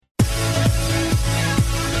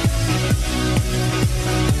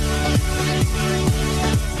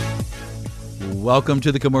Welcome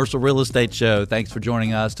to the Commercial Real Estate Show. Thanks for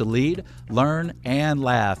joining us to lead, learn, and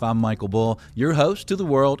laugh. I'm Michael Bull, your host to the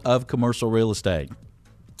world of commercial real estate.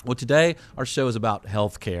 Well, today our show is about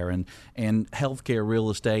healthcare and healthcare real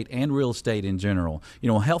estate and real estate in general.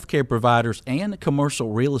 You know, healthcare providers and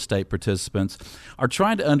commercial real estate participants are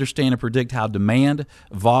trying to understand and predict how demand,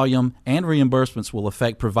 volume, and reimbursements will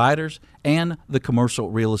affect providers and the commercial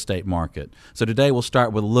real estate market. So today we'll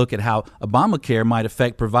start with a look at how Obamacare might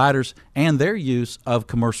affect providers and their use of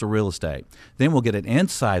commercial real estate. Then we'll get an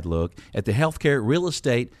inside look at the healthcare real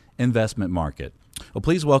estate investment market. Well,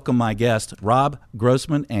 please welcome my guests, Rob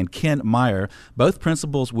Grossman and Ken Meyer, both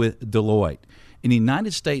principals with Deloitte. In the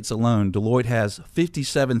United States alone, Deloitte has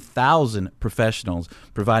 57,000 professionals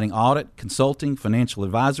providing audit, consulting, financial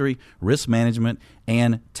advisory, risk management,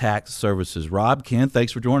 and tax services. Rob, Ken,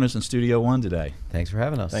 thanks for joining us in Studio One today. Thanks for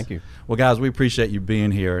having us. Thank you. Well, guys, we appreciate you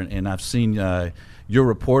being here, and I've seen your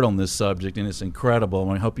report on this subject, and it's incredible.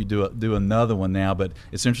 And I hope you do another one now, but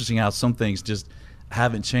it's interesting how some things just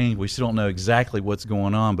haven't changed. We still don't know exactly what's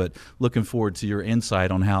going on, but looking forward to your insight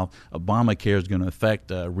on how Obamacare is going to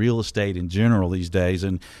affect real estate in general these days.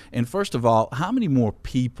 And first of all, how many more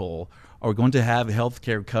people are going to have health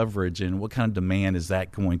care coverage, and what kind of demand is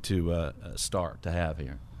that going to start to have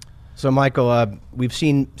here? So, Michael, we've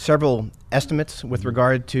seen several estimates with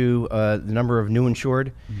regard to the number of new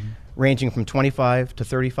insured, ranging from 25 to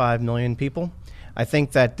 35 million people. I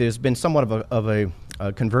think that there's been somewhat of a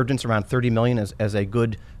convergence around 30 million as a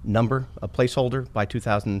good number, a placeholder by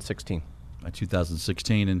 2016. By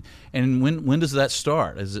 2016, and when does that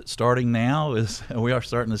start? Is it starting now? We are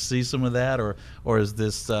starting to see some of that, or is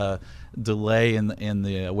this delay in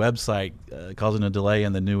the website causing a delay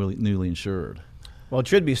in the newly insured? Well, it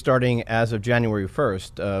should be starting as of January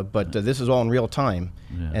 1st, but this is all in real time.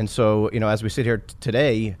 Yeah. And so, as we sit here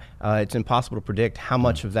today, it's impossible to predict how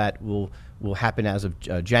much of that will happen as of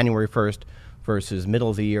January 1st versus middle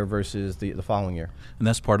of the year versus the following year. And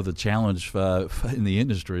that's part of the challenge in the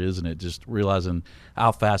industry, isn't it? Just realizing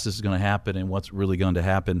how fast this is going to happen and what's really going to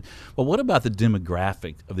happen. Well, what about the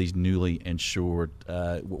demographic of these newly insured?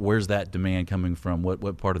 Where's that demand coming from?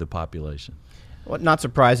 What part of the population? Well, not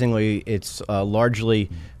surprisingly, it's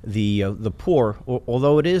largely the poor,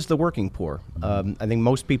 although it is the working poor. I think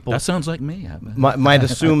most people... That sounds like me. might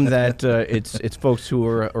assume that it's folks who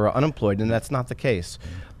are unemployed, and that's not the case.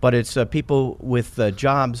 But it's people with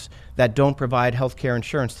jobs that don't provide health care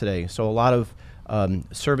insurance today. So a lot of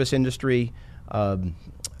service industry,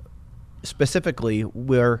 specifically,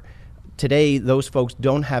 where today those folks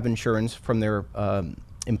don't have insurance from their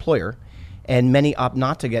employer, and many opt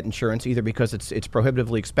not to get insurance either because it's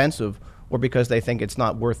prohibitively expensive or because they think it's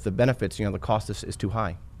not worth the benefits. The cost is too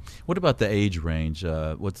high. What about the age range?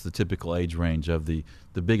 What's the typical age range of the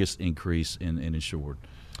biggest increase in insured?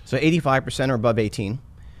 So 85% are above 18.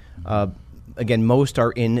 Again, most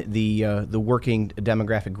are in the working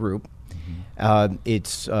demographic group.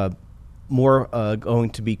 It's more going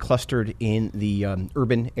to be clustered in the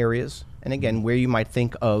urban areas. And again, where you might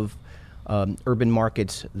think of urban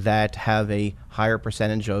markets that have a higher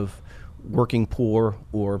percentage of working poor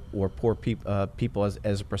or poor people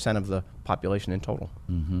as a percent of the population in total.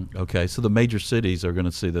 Mm-hmm. Okay, so the major cities are going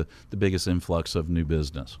to see the biggest influx of new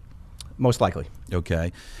business. Most likely.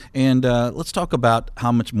 Okay. And let's talk about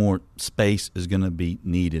how much more space is going to be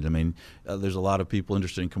needed. I mean, there's a lot of people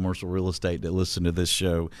interested in commercial real estate that listen to this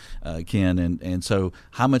show, Ken, and so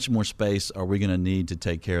how much more space are we going to need to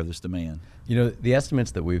take care of this demand? The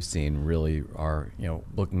estimates that we've seen really are,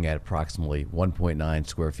 looking at approximately 1.9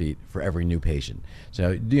 square feet for every new patient.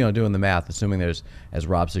 So, doing the math, assuming there's, as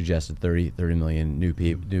Rob suggested, 30 million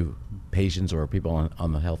new patients or people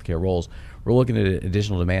on the healthcare rolls, we're looking at an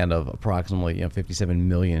additional demand of approximately 57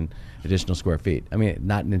 million additional square feet. I mean,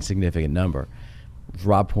 not an insignificant number. As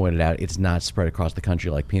Rob pointed out, it's not spread across the country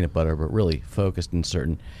like peanut butter, but really focused in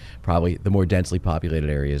certain, probably the more densely populated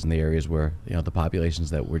areas and the areas where the populations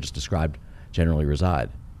that were just described generally reside.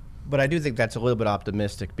 But I do think that's a little bit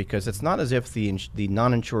optimistic because it's not as if the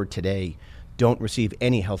non-insured today don't receive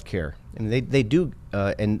any health care. And they do,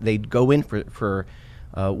 and they go in for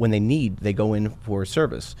when they need, they go in for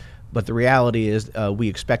service. But the reality is we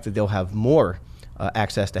expect that they'll have more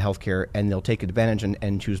access to health care and they'll take advantage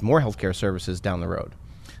and choose more health care services down the road.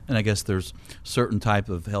 And I guess there's certain type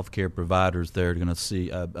of health care providers that are going to see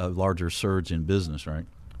a larger surge in business, right?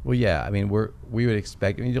 Well, yeah. I mean, we would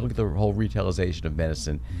expect. I mean, you look at the whole retailization of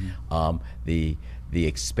medicine, the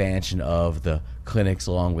expansion of the clinics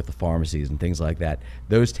along with the pharmacies and things like that.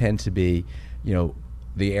 Those tend to be,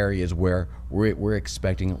 the areas where we're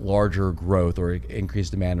expecting larger growth or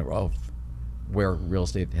increased demand of where real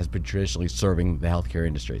estate has been traditionally serving the healthcare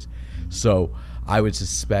industries. So I would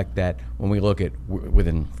suspect that when we look at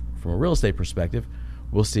from a real estate perspective,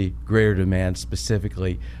 we'll see greater demand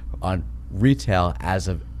specifically on retail as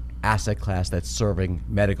an asset class that's serving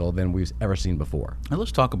medical than we've ever seen before. And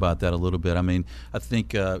let's talk about that a little bit. I mean, I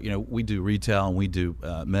think we do retail and we do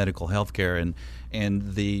medical healthcare,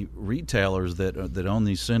 and the retailers that own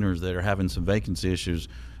these centers that are having some vacancy issues,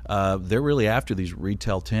 they're really after these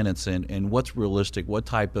retail tenants. And what's realistic? What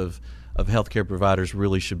type of healthcare providers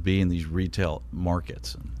really should be in these retail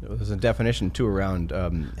markets? There's a definition too around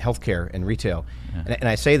healthcare and retail, and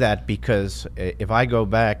I say that because if I go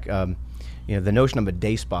back. The notion of a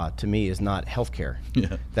day spa to me is not healthcare.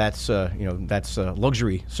 Yeah. That's a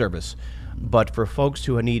luxury service. But for folks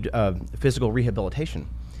who need physical rehabilitation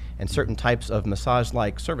and certain types of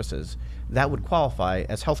massage-like services, that would qualify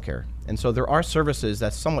as healthcare. And so there are services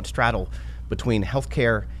that somewhat straddle between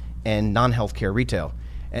healthcare and non-healthcare retail.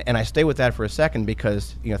 And I stay with that for a second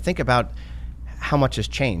because think about how much has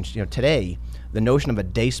changed. Today the notion of a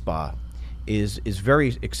day spa is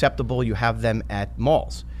very acceptable. You have them at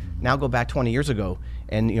malls. Now go back 20 years ago,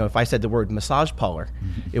 and if I said the word massage parlor,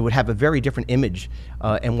 it would have a very different image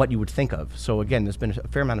and what you would think of. So again, there's been a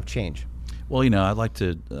fair amount of change. Well, I'd like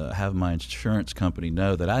to have my insurance company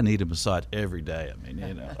know that I need a massage every day. I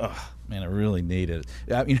mean, I really need it.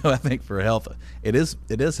 I think for health, it is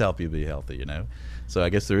healthy to be healthy. So I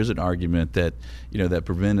guess there is an argument that that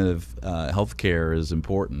preventive health care is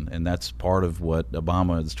important, and that's part of what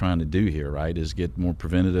Obama is trying to do here, right? Is get more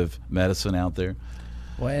preventative medicine out there.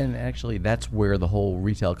 Well, and actually, that's where the whole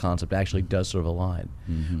retail concept actually does sort of align.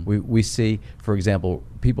 Mm-hmm. We see, for example,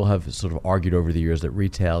 people have sort of argued over the years that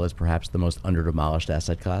retail is perhaps the most under-demolished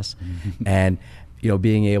asset class, and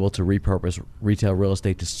being able to repurpose retail real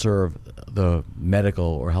estate to serve the medical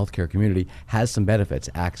or healthcare community has some benefits: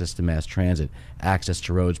 access to mass transit, access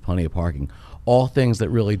to roads, plenty of parking, all things that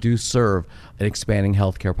really do serve an expanding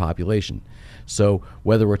healthcare population. So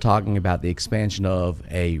whether we're talking about the expansion of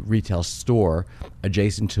a retail store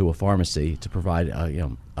adjacent to a pharmacy to provide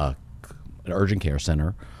an urgent care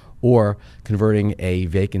center, or converting a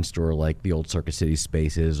vacant store like the old Circuit City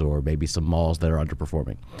spaces or maybe some malls that are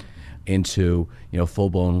underperforming into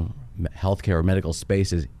full-blown healthcare or medical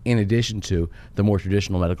spaces, in addition to the more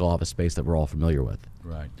traditional medical office space that we're all familiar with.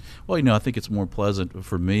 Right. Well, I think it's more pleasant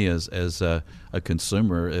for me as a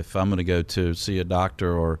consumer if I'm going to go to see a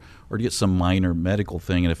doctor or to get some minor medical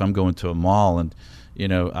thing, and if I'm going to a mall and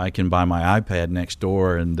I can buy my iPad next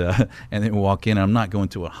door and then walk in. I'm not going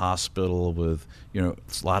to a hospital with a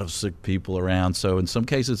lot of sick people around. So in some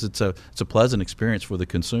cases, it's a pleasant experience for the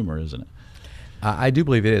consumer, isn't it? I do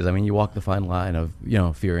believe it is. I mean, you walk the fine line of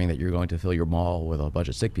fearing that you're going to fill your mall with a bunch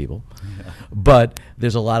of sick people, but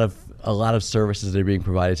there's a lot of services that are being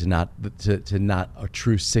provided to not a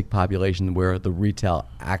true sick population, where the retail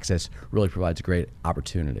access really provides a great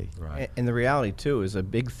opportunity. Right. And the reality too is a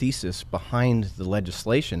big thesis behind the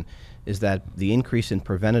legislation is that the increase in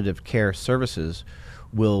preventative care services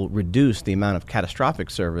will reduce the amount of catastrophic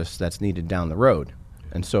service that's needed down the road.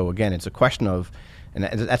 And so again, it's a question of, and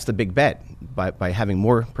that's the big bet. By having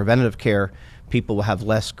more preventative care, people will have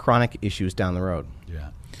less chronic issues down the road.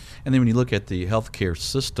 Yeah. And then when you look at the healthcare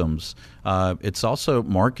systems, it's also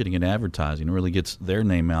marketing and advertising. It really gets their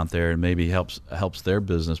name out there and maybe helps their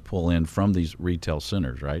business pull in from these retail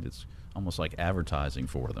centers, right? It's almost like advertising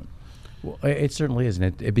for them. Well, it certainly is,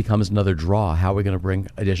 and it becomes another draw. How are we going to bring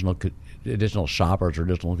additional shoppers or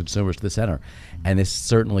additional consumers to the center? And this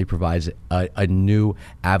certainly provides a new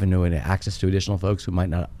avenue and access to additional folks who might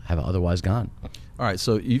not have otherwise gone. All right,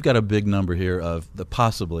 so you've got a big number here of the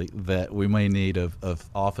possibly that we may need of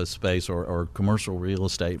office space or commercial real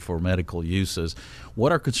estate for medical uses.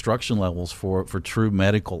 What are construction levels for true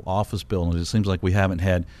medical office buildings? It seems like we haven't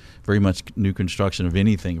had very much new construction of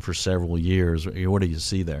anything for several years. What do you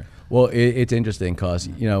see there? Well, it's interesting because,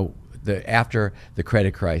 after the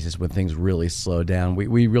credit crisis, when things really slowed down,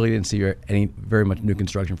 we really didn't see very much new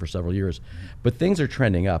construction for several years. But things are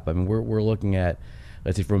trending up. I mean, we're looking at,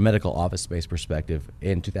 let's see, from a medical office space perspective,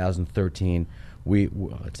 in 2013,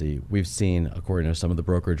 we've seen, according to some of the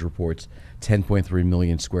brokerage reports, 10.3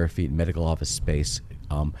 million square feet medical office space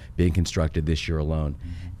being constructed this year alone.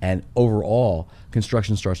 And overall,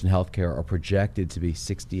 construction starts in healthcare are projected to be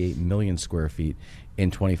 68 million square feet in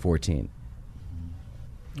 2014.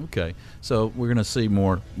 Okay, so we're going to see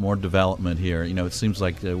more development here. It seems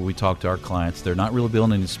like we talk to our clients, they're not really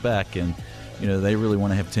building any spec, and they really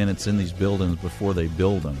want to have tenants in these buildings before they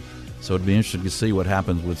build them. So it'd be interesting to see what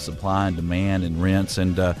happens with supply and demand and rents.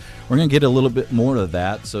 And we're going to get a little bit more of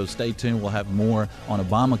that. So stay tuned. We'll have more on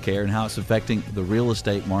Obamacare and how it's affecting the real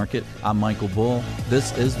estate market. I'm Michael Bull.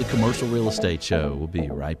 This is the Commercial Real Estate Show. We'll be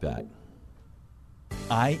right back.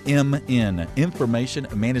 IMN, Information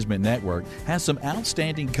Management Network, has some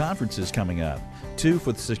outstanding conferences coming up. 2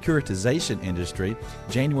 for the securitization industry,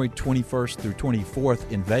 January 21st through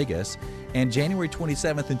 24th in Vegas, and January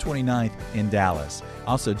 27th and 29th in Dallas.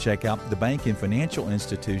 Also check out the Bank and Financial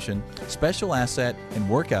Institution Special Asset and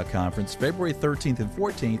Workout Conference, February 13th and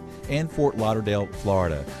 14th in Fort Lauderdale,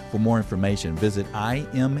 Florida. For more information, visit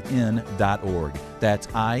imn.org. That's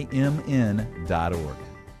imn.org.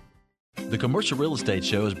 The Commercial Real Estate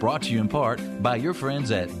Show is brought to you in part by your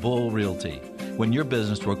friends at Bull Realty. When your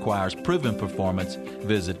business requires proven performance,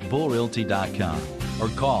 visit bullrealty.com or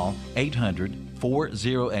call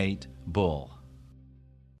 800-408-BULL.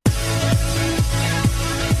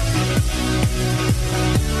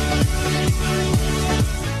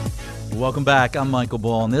 Welcome back. I'm Michael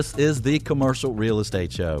Bull, and this is the Commercial Real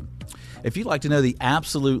Estate Show. If you'd like to know the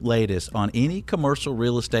absolute latest on any commercial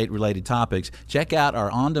real estate related topics, check out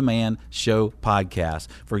our on-demand show podcast.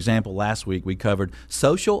 For example, last week we covered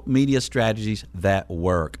social media strategies that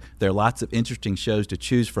work. There are lots of interesting shows to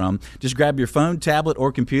choose from. Just grab your phone, tablet,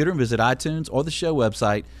 or computer and visit iTunes or the show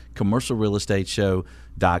website,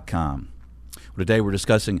 commercialrealestateshow.com. Today we're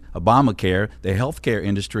discussing Obamacare, the healthcare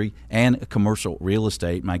industry, and commercial real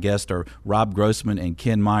estate. My guests are Rob Grossman and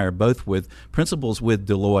Ken Meyer, both with principals with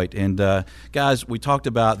Deloitte. And guys, we talked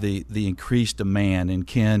about the increased demand. And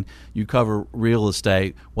Ken, you cover real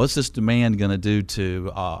estate. What's this demand going to do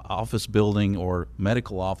to office building or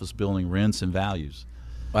medical office building rents and values?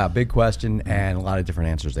 Wow, big question and a lot of different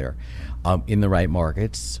answers there. In the right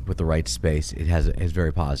markets with the right space, it's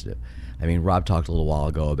very positive. I mean, Rob talked a little while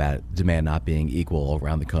ago about demand not being equal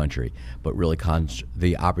around the country, but really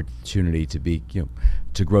the opportunity to be,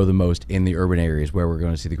 to grow the most in the urban areas where we're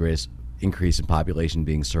going to see the greatest increase in population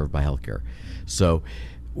being served by healthcare. So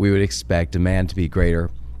we would expect demand to be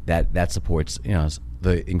greater. That supports,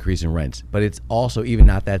 the increase in rents. But it's also even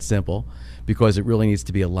not that simple, because it really needs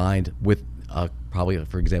to be aligned with probably,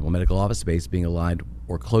 for example, medical office space being aligned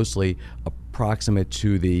or closely approximate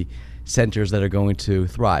to the centers that are going to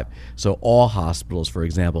thrive. So all hospitals, for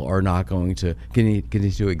example, are not going to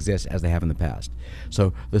continue to exist as they have in the past.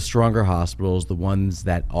 So the stronger hospitals, the ones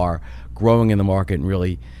that are growing in the market and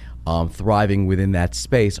really thriving within that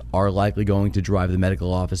space, are likely going to drive the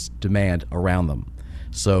medical office demand around them.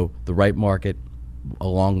 So the right market,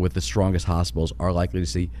 along with the strongest hospitals, are likely to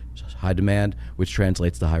see high demand, which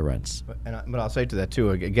translates to high rents. But I'll say to that too,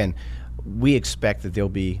 again, we expect that there'll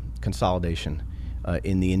be consolidation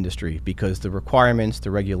in the industry, because the requirements,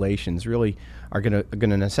 the regulations really are going to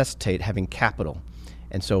necessitate having capital.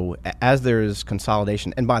 And so as there is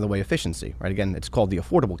consolidation, and by the way, efficiency, right? Again, it's called the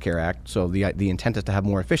Affordable Care Act, so the intent is to have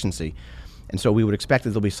more efficiency. And so we would expect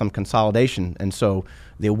that there'll be some consolidation, and so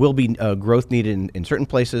there will be growth needed in certain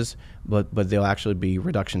places, but there'll actually be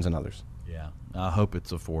reductions in others. Yeah, I hope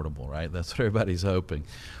it's affordable, right? That's what everybody's hoping.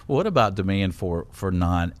 Well, what about demand for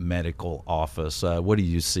non-medical office? What do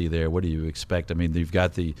you see there? What do you expect? I mean, you've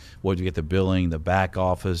got you get the billing, the back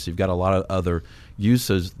office. You've got a lot of other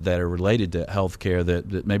uses that are related to healthcare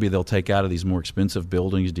that maybe they'll take out of these more expensive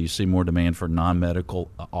buildings. Do you see more demand for non-medical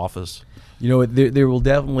office? There will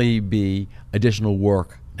definitely be additional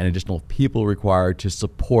work and additional people required to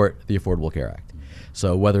support the Affordable Care Act.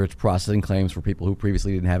 So whether it's processing claims for people who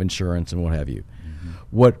previously didn't have insurance and what have you. Mm-hmm.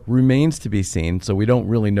 What remains to be seen, so we don't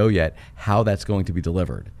really know yet how that's going to be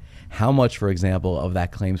delivered. How much, for example, of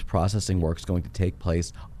that claims processing work is going to take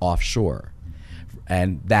place offshore.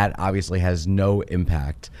 And that obviously has no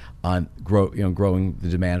impact on growing the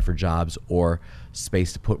demand for jobs or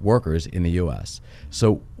space to put workers in the U.S.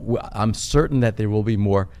 So I'm certain that there will be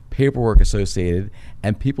more paperwork associated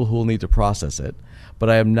and people who will need to process it, but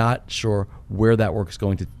I am not sure where that work is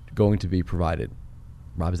going to be provided.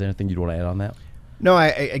 Rob, is there anything you'd want to add on that? No,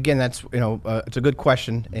 again, that's it's a good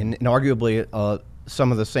question, and arguably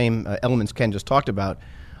some of the same elements Ken just talked about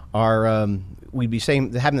are we'd be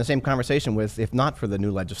having the same conversation with if not for the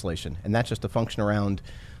new legislation, and that's just a function around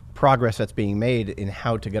progress that's being made in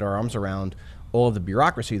how to get our arms around all of the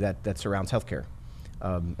bureaucracy that surrounds healthcare.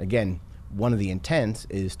 Again, one of the intents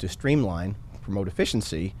is to streamline, promote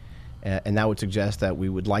efficiency, and that would suggest that we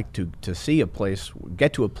would like to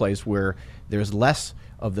get to a place where there's less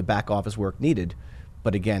of the back office work needed.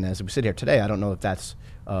 But again, as we sit here today, I don't know if that's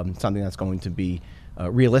something that's going to be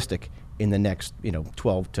realistic in the next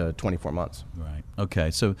 12 to 24 months. Right.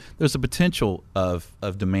 Okay. So there's a potential of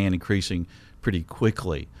demand increasing pretty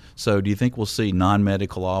quickly. So do you think we'll see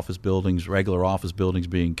non-medical office buildings, regular office buildings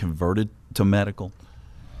being converted to medical?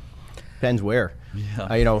 Depends where.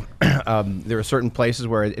 Yeah. There are certain places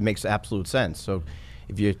where it makes absolute sense. So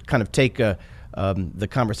if you kind of take the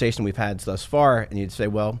conversation we've had thus far and you'd say,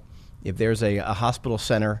 well, if there's a hospital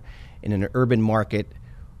center in an urban market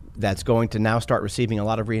that's going to now start receiving a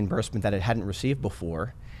lot of reimbursement that it hadn't received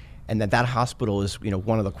before, and that hospital is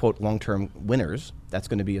one of the, quote, long-term winners, that's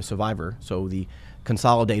going to be a survivor. So the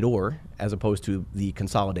consolidator, as opposed to the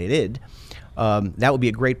consolidated, that would be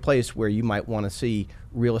a great place where you might want to see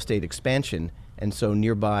real estate expansion. And so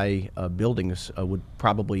nearby buildings would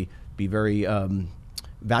probably be very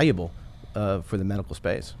valuable for the medical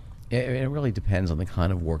space. It really depends on the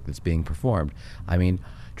kind of work that's being performed. I mean,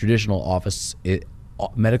 traditional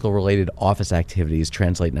medical-related office activities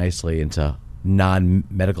translate nicely into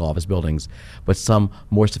non-medical office buildings, but some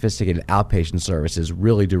more sophisticated outpatient services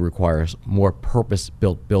really do require more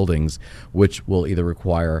purpose-built buildings, which will either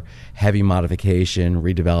require heavy modification,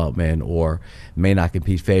 redevelopment, or may not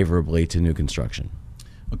compete favorably to new construction.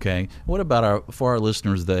 Okay. What about for our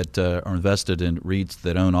listeners that are invested in REITs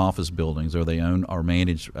that own office buildings, or they own or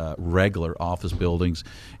manage regular office buildings?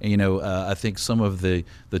 And, I think some of the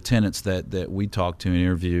tenants that we talk to and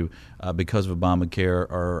interview because of Obamacare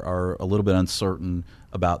are a little bit uncertain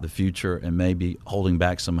about the future and maybe holding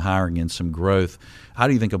back some hiring and some growth. How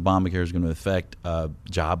do you think Obamacare is going to affect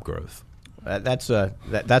job growth? That's a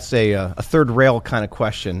third rail kind of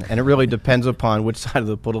question, and it really depends upon which side of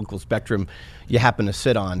the political spectrum you happen to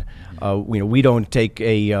sit on. We don't take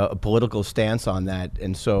a political stance on that,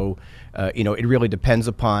 and so it really depends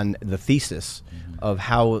upon the thesis of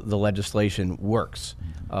how the legislation works.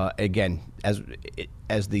 Again, as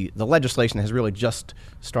the legislation has really just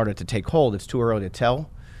started to take hold, it's too early to tell.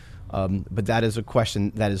 But that is a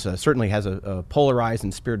question that is certainly has a polarized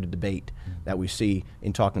and spirited debate that we see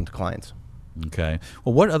in talking to clients. Okay.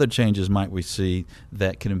 Well, what other changes might we see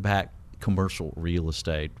that can impact commercial real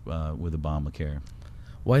estate with Obamacare?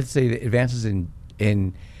 Well, I'd say the advances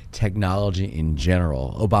in technology in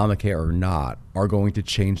general, Obamacare or not, are going to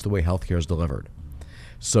change the way healthcare is delivered.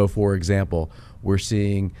 So, for example, we're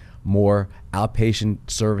seeing more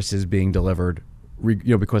outpatient services being delivered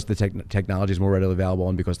because the technology is more readily available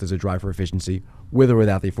and because there's a drive for efficiency with or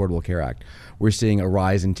without the Affordable Care Act. We're seeing a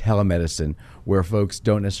rise in telemedicine where folks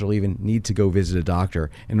don't necessarily even need to go visit a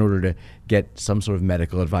doctor in order to get some sort of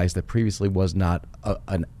medical advice that previously was not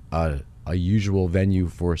a usual venue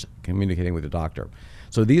for communicating with a doctor.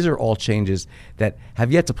 So these are all changes that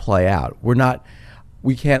have yet to play out.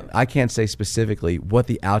 I can't say specifically what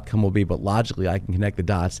the outcome will be, but logically I can connect the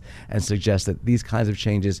dots and suggest that these kinds of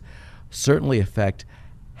changes certainly affect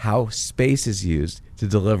how space is used to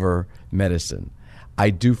deliver medicine.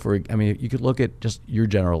 You could look at just your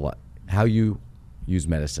general how you use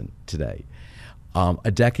medicine today.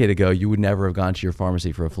 A decade ago, you would never have gone to your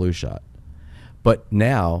pharmacy for a flu shot, but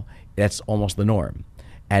now that's almost the norm,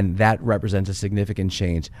 and that represents a significant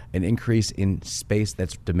change, an increase in space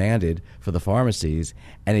that's demanded for the pharmacies,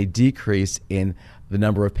 and a decrease in the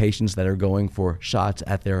number of patients that are going for shots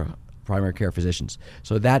at their primary care physicians.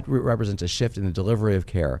 So that represents a shift in the delivery of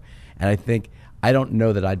care. And I don't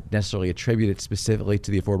know that I'd necessarily attribute it specifically to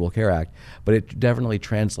the Affordable Care Act, but it definitely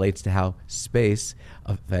translates to how space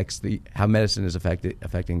affects how medicine is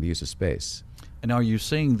affecting the use of space. And are you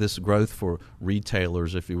seeing this growth for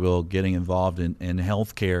retailers, if you will, getting involved in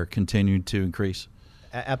healthcare continue to increase?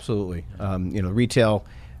 Absolutely. Retail,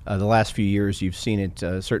 the last few years, you've seen it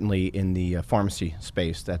certainly in the pharmacy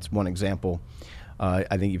space. That's one example.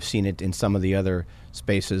 I think you've seen it in some of the other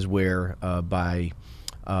spaces where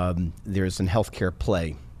there's an healthcare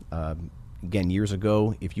play. Again, years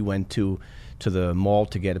ago, if you went to the mall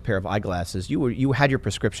to get a pair of eyeglasses, you had your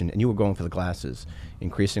prescription and you were going for the glasses.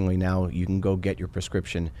 Increasingly now, you can go get your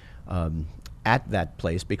prescription at that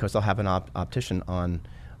place because they'll have an optician on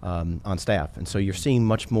staff, and so you're seeing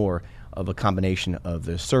much more of a combination of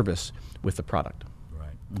the service with the product.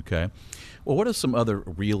 Right. Okay. Well, what are some other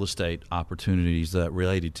real estate opportunities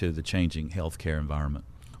related to the changing healthcare environment?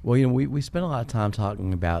 Well, we spend a lot of time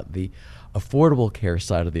talking about the affordable care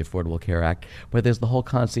side of the Affordable Care Act, but there's the whole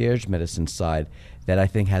concierge medicine side that I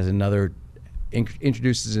think has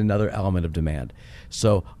introduces another element of demand.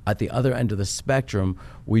 So at the other end of the spectrum,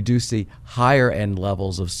 we do see higher end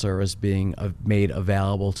levels of service being made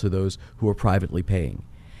available to those who are privately paying.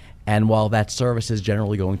 And while that service is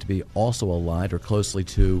generally going to be also aligned or closely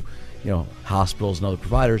to hospitals and other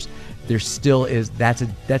providers, there still is that's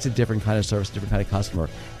a different kind of service, different kind of customer,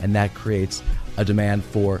 and that creates a demand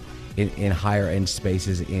for in higher end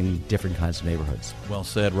spaces in different kinds of neighborhoods. Well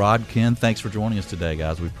said, Rod. Ken, thanks for joining us today,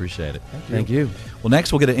 guys. We appreciate it. Thank you. Well,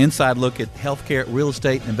 next we'll get an inside look at healthcare real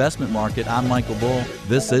estate investment market. I'm Michael Bull.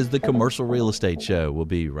 This is the Commercial Real Estate Show. We'll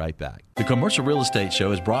be right back. The Commercial Real Estate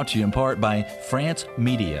Show is brought to you in part by France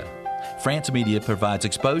Media. France Media provides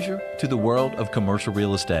exposure to the world of commercial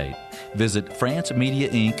real estate. Visit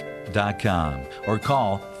francemediainc.com or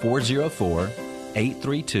call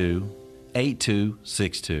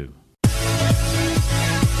 404-832-8262.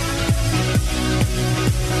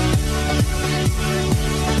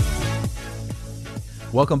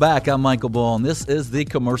 Welcome back. I'm Michael Bull, and this is the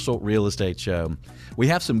Commercial Real Estate Show. We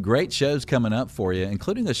have some great shows coming up for you,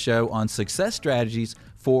 including a show on success strategies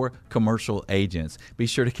for commercial agents. Be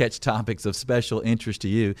sure to catch topics of special interest to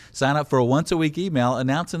you. Sign up for a once-a-week email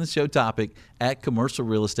announcing the show topic at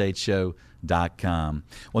commercialrealestateshow.com.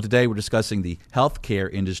 Well, today we're discussing the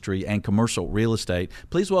healthcare industry and commercial real estate.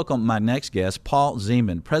 Please welcome my next guest, Paul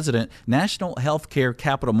Zeman, President, National Healthcare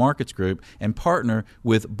Capital Markets Group and partner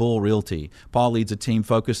with Bull Realty. Paul leads a team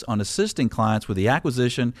focused on assisting clients with the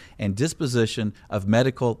acquisition and disposition of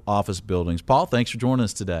medical office buildings. Paul, thanks for joining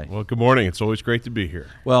us today. Well, good morning. It's always great to be here.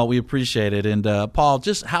 Well, we appreciate it. And Paul,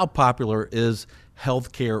 just how popular is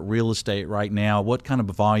healthcare real estate right now? What kind of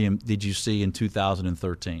volume did you see in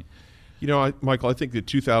 2013? You know, Michael, I think that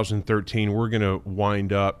 2013, we're going to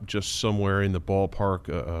wind up just somewhere in the ballpark,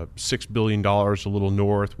 $6 billion, a little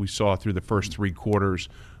north. We saw through the first three quarters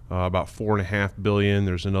about $4.5 billion.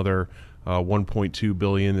 There's another $1.2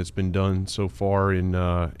 billion that's been done so far in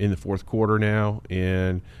the fourth quarter now.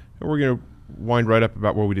 And we're going to wind right up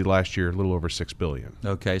about where we did last year, a little over $6 billion.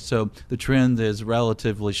 Okay, so the trend is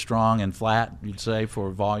relatively strong and flat, you'd say,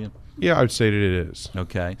 for volume? Yeah, I would say that it is.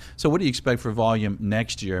 Okay. So what do you expect for volume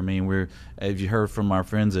next year? I mean, as you heard from our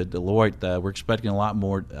friends at Deloitte, we're expecting a lot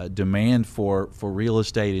more demand for real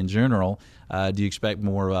estate in general. Do you expect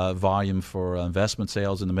more volume for investment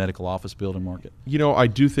sales in the medical office building market? You know, I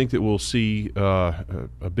do think that we'll see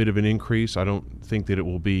a bit of an increase. I don't think that it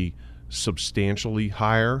will be substantially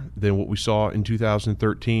higher than what we saw in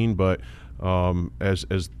 2013, but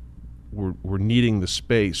as we're needing the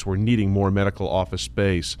space, we're needing more medical office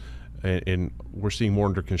space, and we're seeing more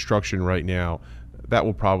under construction right now. That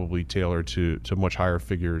will probably tailor to much higher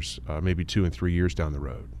figures, maybe 2 and 3 years down the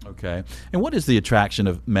road. Okay. And what is the attraction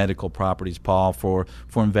of medical properties, Paul, for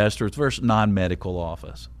investors versus non-medical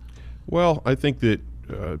office? Well, I think that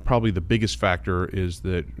probably the biggest factor is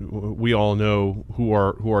that we all know who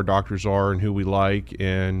our doctors are and who we like,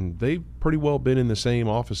 and they've pretty well been in the same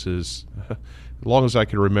offices as long as I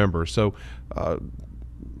can remember. So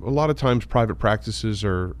a lot of times private practices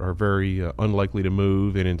are very unlikely to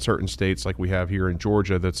move, and in certain states like we have here in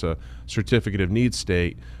Georgia, that's a certificate of need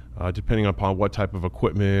state, depending upon what type of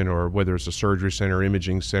equipment or whether it's a surgery center,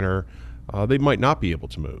 imaging center, they might not be able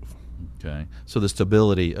to move. Okay, so the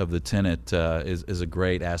stability of the tenant is a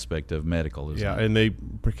great aspect of medical, isn't it? Yeah, and they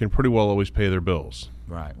can pretty well always pay their bills.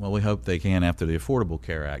 Right. Well, we hope they can after the Affordable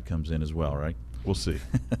Care Act comes in as well, right? We'll see.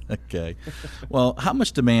 Okay. Well, how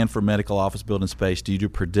much demand for medical office building space do you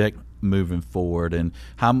predict moving forward, and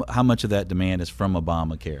how much of that demand is from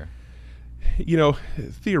Obamacare? You know,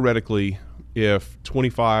 theoretically, if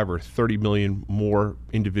 25 or 30 million more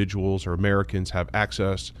individuals or Americans have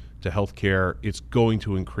access to health care, it's going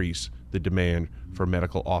to increase the demand for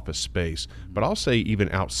medical office space. But I'll say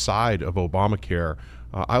even outside of Obamacare,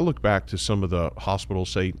 I look back to some of the hospitals,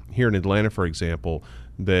 say here in Atlanta, for example,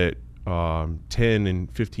 that 10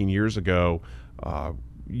 and 15 years ago,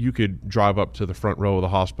 you could drive up to the front row of the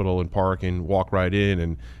hospital and park and walk right in,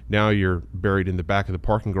 and now you're buried in the back of the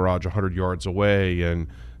parking garage 100 yards away, and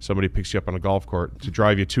somebody picks you up on a golf cart to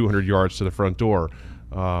drive you 200 yards to the front door.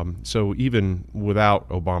 So even without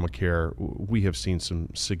Obamacare, we have seen some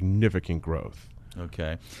significant growth.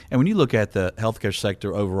 Okay. And when you look at the healthcare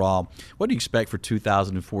sector overall, what do you expect for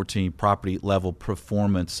 2014 property level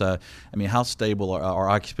performance? I mean, how stable are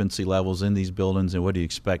occupancy levels in these buildings, and what do you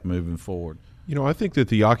expect moving forward? You know, I think that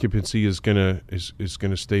the occupancy is gonna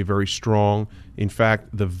stay very strong. In fact,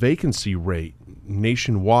 the vacancy rate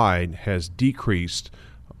nationwide has decreased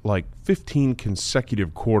like 15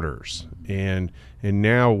 consecutive quarters, and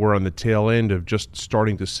now we're on the tail end of just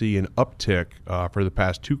starting to see an uptick for the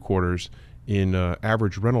past 2 quarters in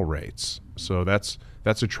average rental rates. So that's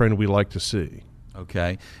a trend we like to see.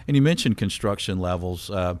 Okay. And you mentioned construction levels.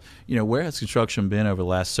 Where has construction been over the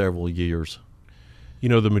last several years? You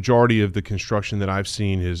know, the majority of the construction that I've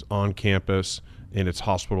seen is on campus, and it's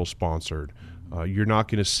hospital sponsored. You're not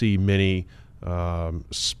going to see many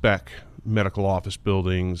spec medical office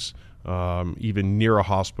buildings even near a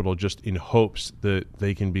hospital just in hopes that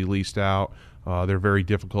they can be leased out. They're very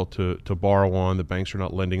difficult to borrow on. The banks are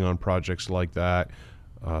not lending on projects like that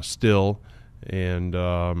still. And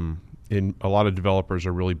a lot of developers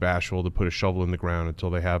are really bashful to put a shovel in the ground until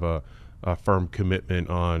they have a firm commitment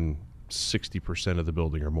on 60% of the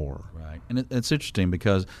building or more. Right. And it's interesting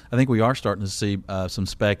because I think we are starting to see some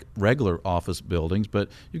spec regular office buildings,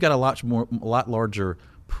 but you've got a lot larger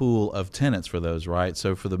pool of tenants for those, right?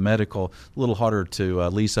 So for the medical, a little harder to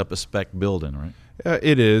lease up a spec building, right?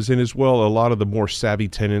 It is, and as well, a lot of the more savvy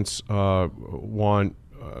tenants want,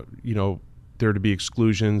 there to be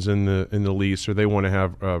exclusions in the lease, or they want to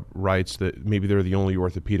have rights that maybe they're the only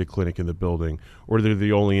orthopedic clinic in the building, or they're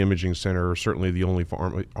the only imaging center, or certainly the only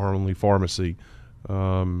pharmacy,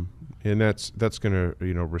 and that's going to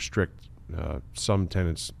restrict some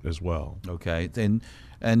tenants as well. Okay,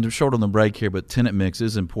 and short on the break here, but tenant mix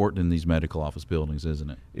is important in these medical office buildings,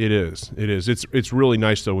 isn't it? It is. It's really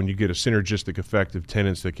nice though when you get a synergistic effect of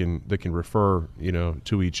tenants that can refer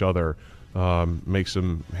to each other. Makes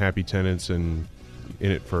them happy tenants and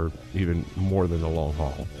in it for even more than the long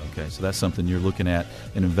haul. Okay, so that's something you're looking at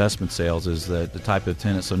in investment sales, is the type of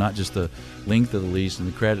tenant. So not just the length of the lease and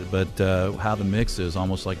the credit, but how the mix is,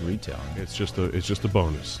 almost like retail. It's just a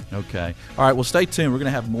bonus. Okay. All right, well, stay tuned. We're going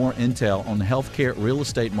to have more intel on the healthcare real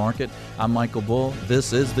estate market. I'm Michael Bull.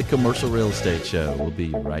 This is the Commercial Real Estate Show. We'll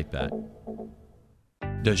be right back.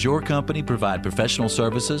 Does your company provide professional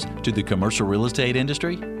services to the commercial real estate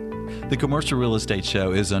industry? The Commercial Real Estate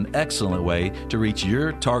Show is an excellent way to reach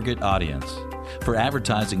your target audience. For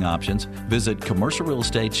advertising options, visit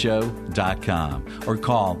commercialrealestateshow.com or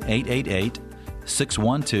call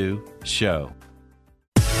 888-612-SHOW.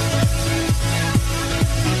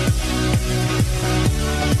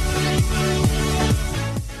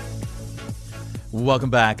 Welcome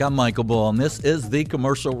back. I'm Michael Bull, and this is the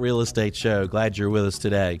Commercial Real Estate Show. Glad you're with us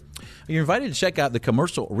today. You're invited to check out the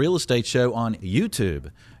Commercial Real Estate Show on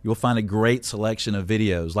YouTube. You'll find a great selection of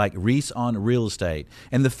videos like Reese on Real Estate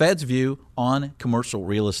and the Fed's View on commercial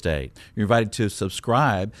real estate. You're invited to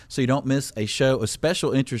subscribe so you don't miss a show of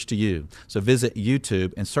special interest to you. So visit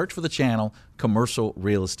YouTube and search for the channel Commercial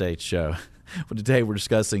Real Estate Show. Well, today we're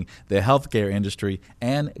discussing the healthcare industry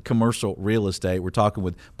and commercial real estate. We're talking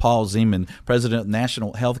with Paul Zeman, President of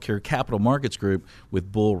National Healthcare Capital Markets Group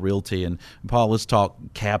with Bull Realty. And Paul, let's talk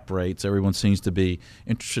cap rates. Everyone seems to be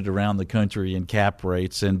interested around the country in cap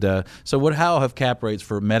rates. And how have cap rates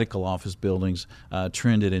for medical office buildings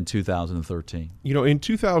trended in 2013? In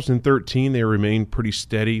 2013, they remained pretty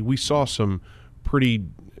steady. We saw some pretty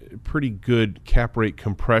good cap rate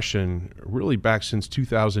compression really back since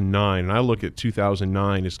 2009. And I look at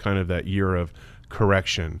 2009 as kind of that year of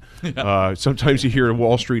correction. Sometimes you hear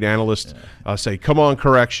Wall Street analysts say, come on,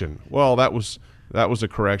 correction. Well, that was a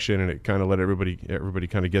correction, and it kind of let everybody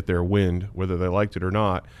kind of get their wind, whether they liked it or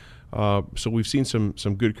not. So we've seen some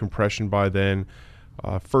good compression by then.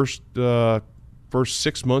 First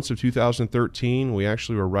 6 months of 2013, we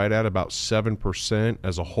actually were right at about 7%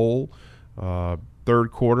 as a whole.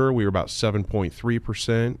 Third quarter, we were about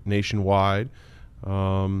 7.3% nationwide.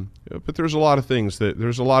 But there's a lot of things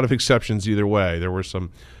there's a lot of exceptions either way. There were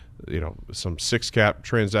some 6 cap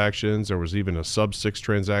transactions. There was even a sub 6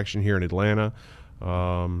 transaction here in Atlanta.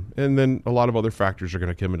 And then a lot of other factors are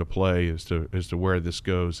going to come into play as to where this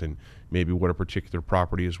goes and maybe what a particular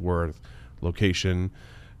property is worth, location,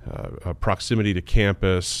 proximity to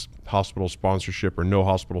campus, hospital sponsorship or no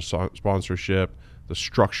hospital sponsorship, the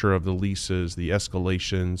structure of the leases, the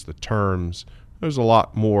escalations, the terms. There's a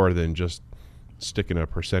lot more than just sticking a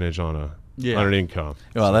percentage on an income.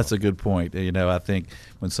 Well, that's a good point. I think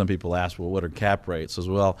when some people ask, well, what are cap rates? As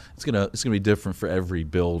well, it's gonna be different for every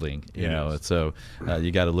building. So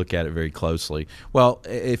you got to look at it very closely. Well,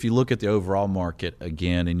 if you look at the overall market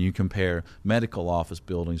again, and you compare medical office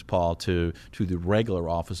buildings, Paul, to the regular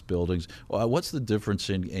office buildings, what's the difference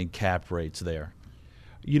in cap rates there?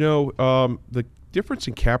 The difference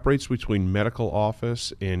in cap rates between medical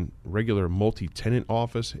office and regular multi-tenant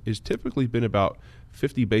office has typically been about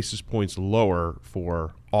 50 basis points lower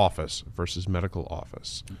for office versus medical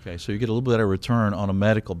office. Okay, so you get a little bit of return on a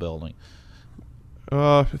medical building.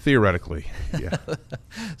 Theoretically, yeah.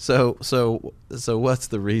 So what's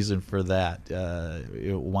the reason for that?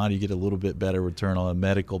 Why do you get a little bit better return on a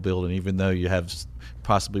medical building, even though you have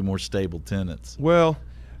possibly more stable tenants? Well,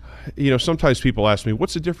 sometimes people ask me,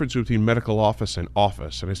 what's the difference between medical office and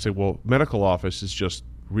office? And I say, well, medical office is just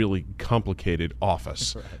really complicated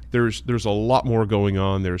office. Right. There's a lot more going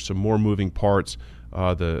on. There's some more moving parts.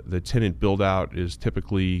 The tenant build out is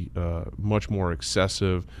typically much more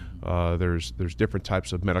excessive. There's different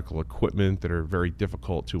types of medical equipment that are very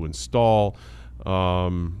difficult to install.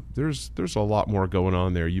 There's a lot more going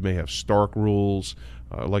on there. You may have stark rules,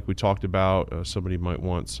 like we talked about. Somebody might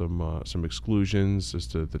want some exclusions as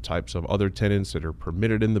to the types of other tenants that are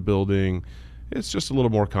permitted in the building. It's just a little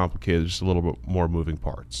more complicated, just a little bit more moving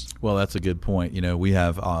parts. Well, that's a good point. We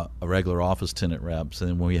have a regular office tenant reps,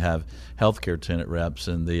 and we have healthcare tenant reps,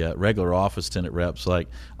 and the regular office tenant reps like,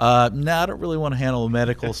 no, I don't really want to handle a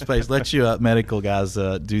medical space. Let you medical guys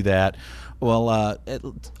do that. Well,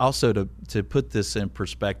 also to put this in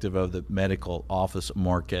perspective of the medical office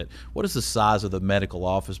market, what is the size of the medical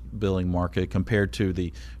office building market compared to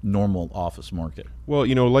the normal office market? Well,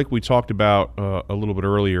 like we talked about a little bit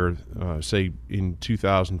earlier, say in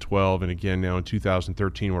 2012 and again now in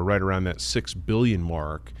 2013, we're right around that $6 billion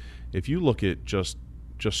mark. If you look at just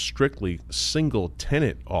strictly single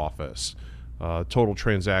tenant office, total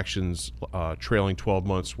transactions trailing 12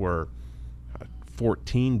 months were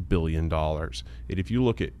 $14 billion. And if you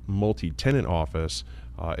look at multi-tenant office,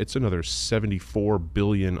 it's another $74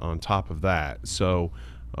 billion on top of that. So,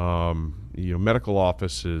 medical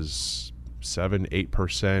office is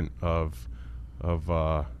 7-8% of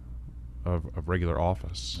regular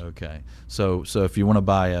office. Okay, so if you want to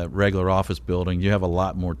buy a regular office building, you have a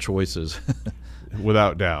lot more choices.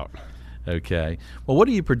 Without doubt. Okay. Well, what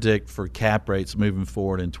do you predict for cap rates moving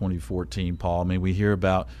forward in 2014, Paul? I mean, we hear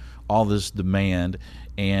about all this demand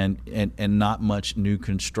and not much new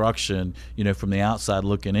construction. From the outside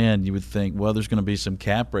looking in, you would think, well, there's going to be some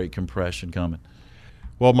cap rate compression coming.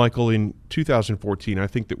 Well, Michael, in 2014, I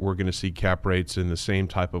think that we're going to see cap rates in the same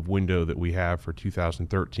type of window that we have for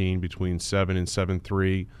 2013, between 7 and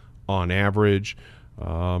 7.3 on average.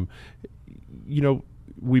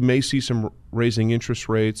 We may see some raising interest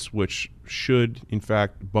rates, which should, in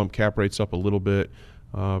fact, bump cap rates up a little bit.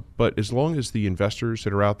 But as long as the investors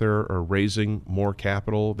that are out there are raising more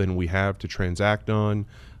capital than we have to transact on,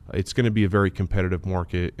 it's going to be a very competitive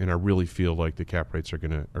market, and I really feel like the cap rates are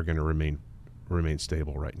going to remain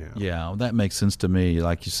stable right now. Yeah, well, that makes sense to me.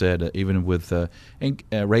 Like you said, even with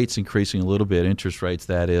rates increasing a little bit, interest rates,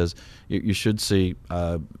 that is, you should see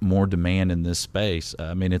more demand in this space.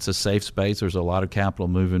 I mean, it's a safe space. There's a lot of capital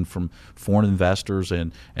moving from foreign investors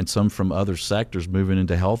and some from other sectors moving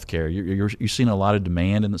into healthcare. You're seeing a lot of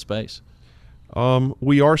demand in the space.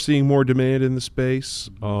 We are seeing more demand in the space,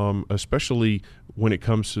 especially when it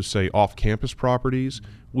comes to, say, off-campus properties.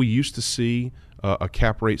 We used to see a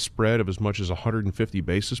cap rate spread of as much as 150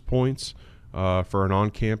 basis points for an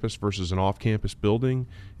on-campus versus an off-campus building.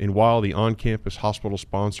 And while the on-campus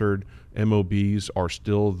hospital-sponsored MOBs are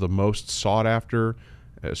still the most sought after,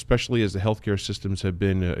 especially as the healthcare systems have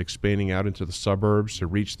been expanding out into the suburbs to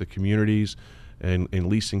reach the communities and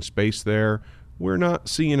leasing space there, we're not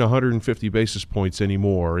seeing 150 basis points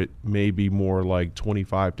anymore. It may be more like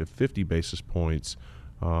 25 to 50 basis points,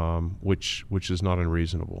 which is not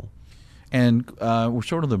unreasonable. And we're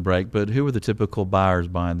short of the break, but who are the typical buyers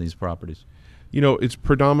buying these properties? It's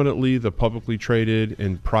predominantly the publicly traded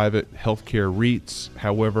and private healthcare REITs.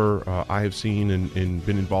 However, I have seen and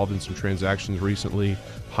been involved in some transactions recently,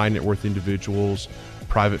 high net worth individuals,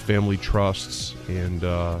 private family trusts, and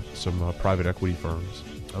some private equity firms.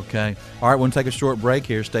 Okay. All right, we're going to take a short break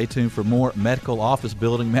here. Stay tuned for more medical office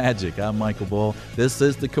building magic. I'm Michael Bull. This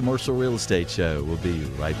is the Commercial Real Estate Show. We'll be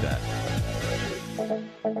right back.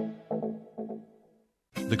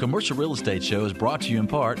 The Commercial Real Estate Show is brought to you in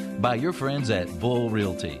part by your friends at Bull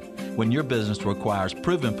Realty. When your business requires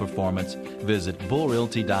proven performance, visit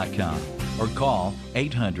bullrealty.com or call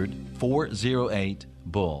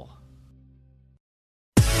 800-408-BULL.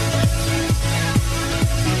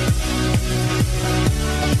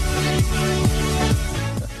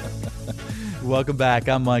 Welcome back.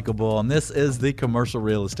 I'm Michael Bull, and this is the Commercial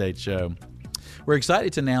Real Estate Show. We're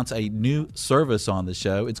excited to announce a new service on the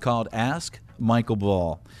show. It's called Ask Michael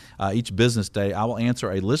Bull. Each business day, I will answer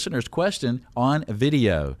a listener's question on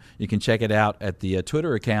video. You can check it out at the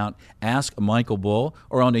Twitter account, Ask Michael Bull,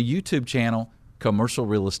 or on the YouTube channel, Commercial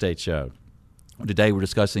Real Estate Show. Today, we're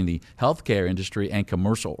discussing the healthcare industry and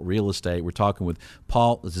commercial real estate. We're talking with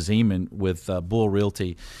Paul Zeman with Bull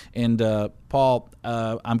Realty. And Paul,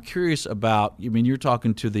 I'm curious about, you're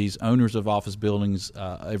talking to these owners of office buildings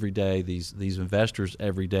every day, these investors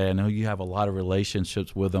every day. I know you have a lot of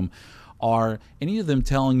relationships with them. Are any of them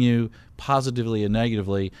telling you positively and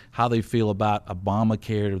negatively how they feel about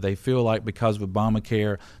Obamacare? Do they feel like because of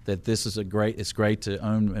Obamacare that this is it's great to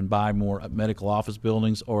own and buy more medical office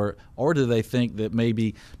buildings, or do they think that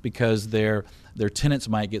maybe because their tenants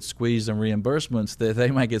might get squeezed on reimbursements that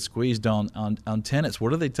they might get squeezed on tenants?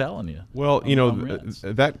 What are they telling you? Well,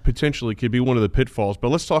 that potentially could be one of the pitfalls, but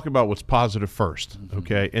let's talk about what's positive first,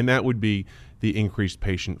 okay? And that would be the increased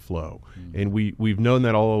patient flow. And we've known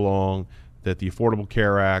that all along, that the Affordable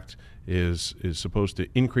Care Act is supposed to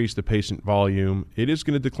increase the patient volume. It is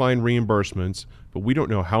going to decline reimbursements, but we don't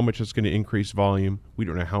know how much it's going to increase volume. We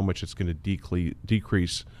don't know how much it's going to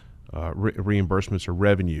decrease reimbursements or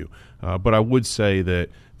revenue. But I would say that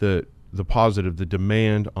the positive, the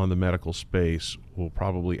demand on the medical space will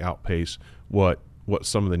probably outpace what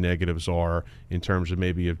some of the negatives are in terms of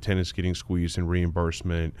maybe of tenants getting squeezed in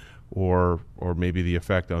reimbursement or maybe the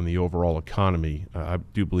effect on the overall economy. I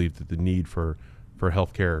do believe that the need for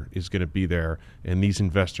healthcare is going to be there, and these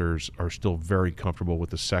investors are still very comfortable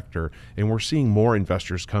with the sector, and we're seeing more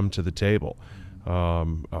investors come to the table.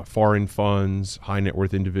 Foreign funds, high net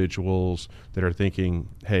worth individuals that are thinking,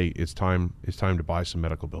 hey, it's time to buy some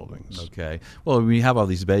medical buildings. Okay. Well, we have all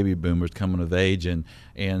these baby boomers coming of age, and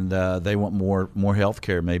they want more health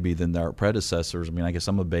care maybe than their predecessors. I mean, I guess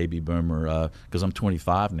I'm a baby boomer because I'm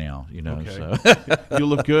 25 now. Okay. So You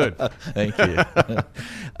look good. Thank you.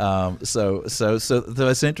 So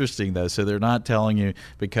it's interesting though. So they're not telling you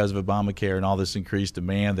because of Obamacare and all this increased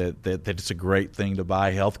demand that it's a great thing to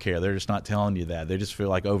buy health care. They're just not telling you that. They just feel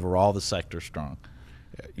like overall the sector's strong.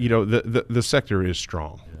 The sector is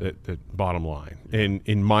strong, the bottom line. And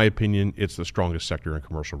in my opinion, it's the strongest sector in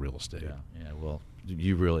commercial real estate. Yeah. Well,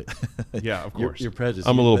 you really. Yeah, of course. You're prejudiced.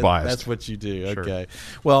 I'm a little biased. That's what you do. Sure. Okay.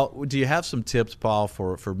 Well, do you have some tips, Paul,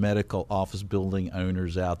 for medical office building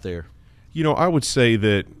owners out there? I would say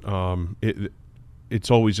that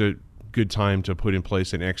it's always a good time to put in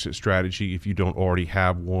place an exit strategy if you don't already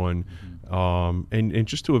have one, and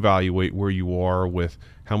just to evaluate where you are with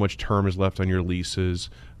how much term is left on your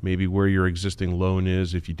leases, maybe where your existing loan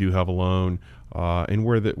is if you do have a loan, and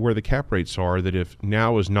where the cap rates are, that if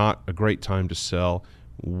now is not a great time to sell,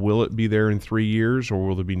 will it be there in 3 years, or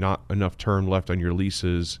will there be not enough term left on your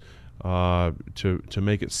leases to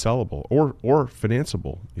make it sellable or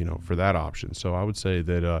financeable, for that option. So I would say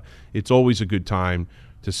that it's always a good time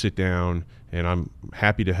to sit down, and I'm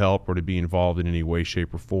happy to help or to be involved in any way,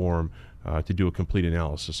 shape, or form to do a complete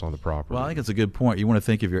analysis on the property. Well, I think it's a good point. You want to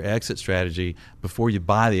think of your exit strategy before you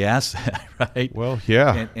buy the asset, right? Well,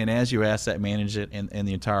 yeah. And as you asset manage it in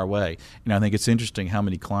the entire way. I think it's interesting how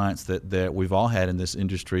many clients that we've all had in this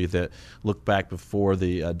industry that look back before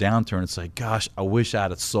the downturn and say, gosh, I wish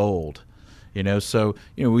I'd have sold. So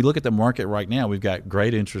we look at the market right now. We've got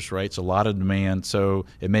great interest rates, a lot of demand, so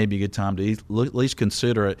it may be a good time to at least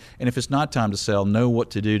consider it. And if it's not time to sell, know what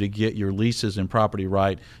to do to get your leases and property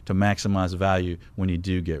right to maximize value when you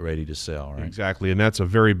do get ready to sell. Right? Exactly, and that's a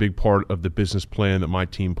very big part of the business plan that my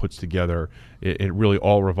team puts together. It really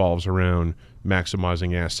all revolves around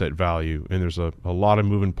maximizing asset value, and there's a lot of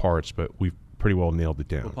moving parts, but we've pretty well nailed it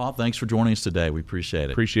down. Well, Paul, thanks for joining us today. We appreciate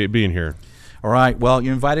it. Appreciate being here. All right. Well,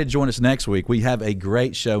 you're invited to join us next week. We have a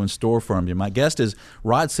great show in store for you. My guest is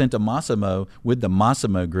Rod Santomassimo with the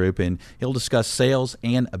Massimo Group, and he'll discuss sales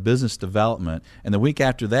and business development. And the week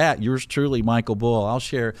after that, yours truly, Michael Bull, I'll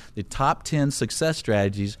share the top 10 success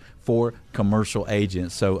strategies for commercial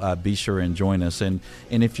agents. So be sure and join us. And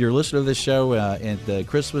if you're listening to this show at the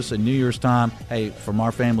Christmas and New Year's time, hey, from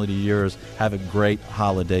our family to yours, have a great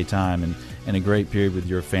holiday time and a great period with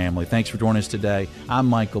your family. Thanks for joining us today. I'm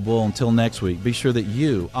Michael Bull. Until next week, be sure that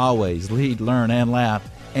you always lead, learn, and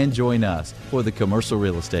laugh, and join us for the Commercial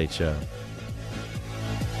Real Estate Show.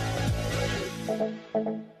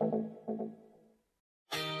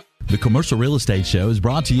 The Commercial Real Estate Show is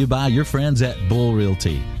brought to you by your friends at Bull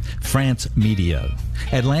Realty, France Medio,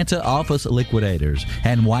 Atlanta Office Liquidators,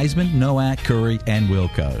 and Wiseman, Nowak, Curry, and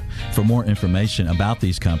Wilco. For more information about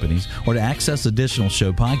these companies or to access additional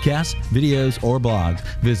show podcasts, videos, or blogs,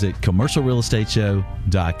 visit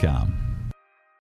commercialrealestateshow.com.